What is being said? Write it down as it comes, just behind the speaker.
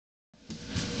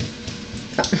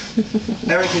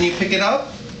Erin, can you pick it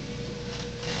up?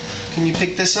 Can you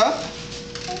pick this up?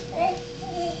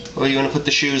 Or you want to put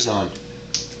the shoes on?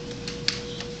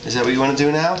 Is that what you want to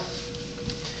do now?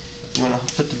 You want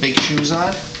to put the big shoes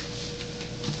on?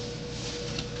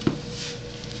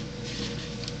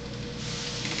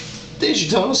 There's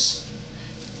your toes.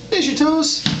 There's your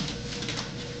toes.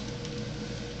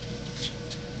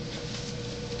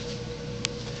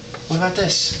 What about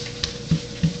this?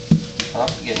 Oh,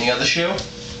 getting the other shoe?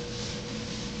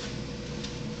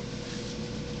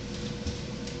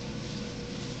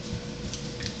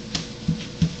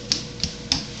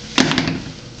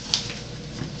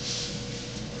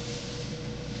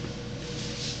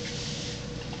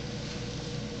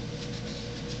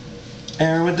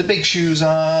 Erin with the big shoes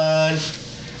on.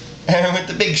 Erin with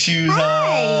the big shoes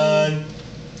on.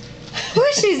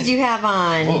 What shoes do you have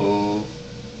on? Oh.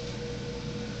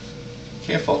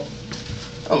 Careful.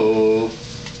 Oh.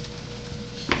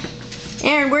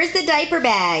 Erin, where's the diaper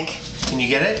bag? Can you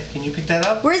get it? Can you pick that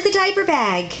up? Where's the diaper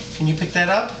bag? Can you pick that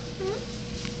up?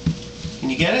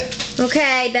 Can you get it?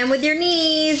 Okay, bend with your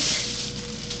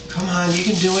knees. Come on, you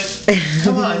can do it.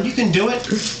 Come on, you can do it.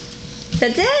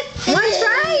 That's it? One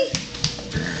try?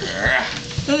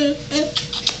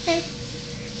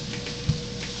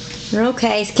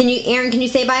 Okay, Erin, can you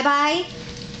say bye-bye?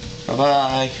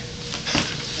 Bye-bye.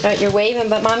 Oh, you're waving,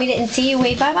 but Mommy didn't see you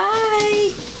wave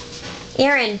bye-bye.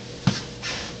 Erin.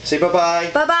 Say bye-bye.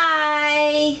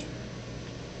 Bye-bye.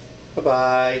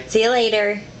 Bye-bye. See you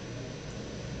later.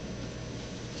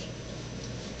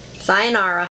 Sayonara.